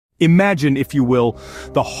Imagine, if you will,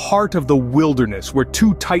 the heart of the wilderness where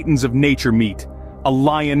two titans of nature meet. A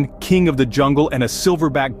lion, king of the jungle, and a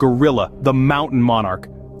silverback gorilla, the mountain monarch.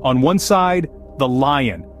 On one side, the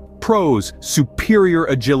lion. Pros, superior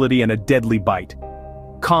agility and a deadly bite.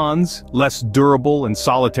 Cons, less durable and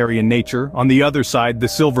solitary in nature. On the other side, the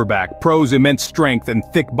silverback. Pros, immense strength and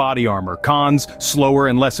thick body armor. Cons, slower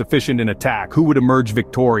and less efficient in attack. Who would emerge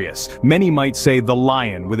victorious? Many might say the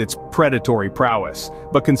lion with its predatory prowess.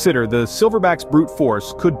 But consider, the silverback's brute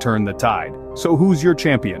force could turn the tide. So who's your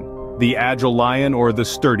champion? The agile lion or the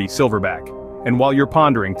sturdy silverback? And while you're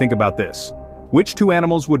pondering, think about this. Which two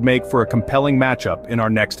animals would make for a compelling matchup in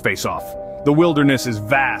our next face-off? The wilderness is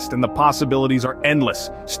vast and the possibilities are endless.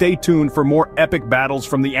 Stay tuned for more epic battles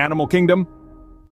from the animal kingdom.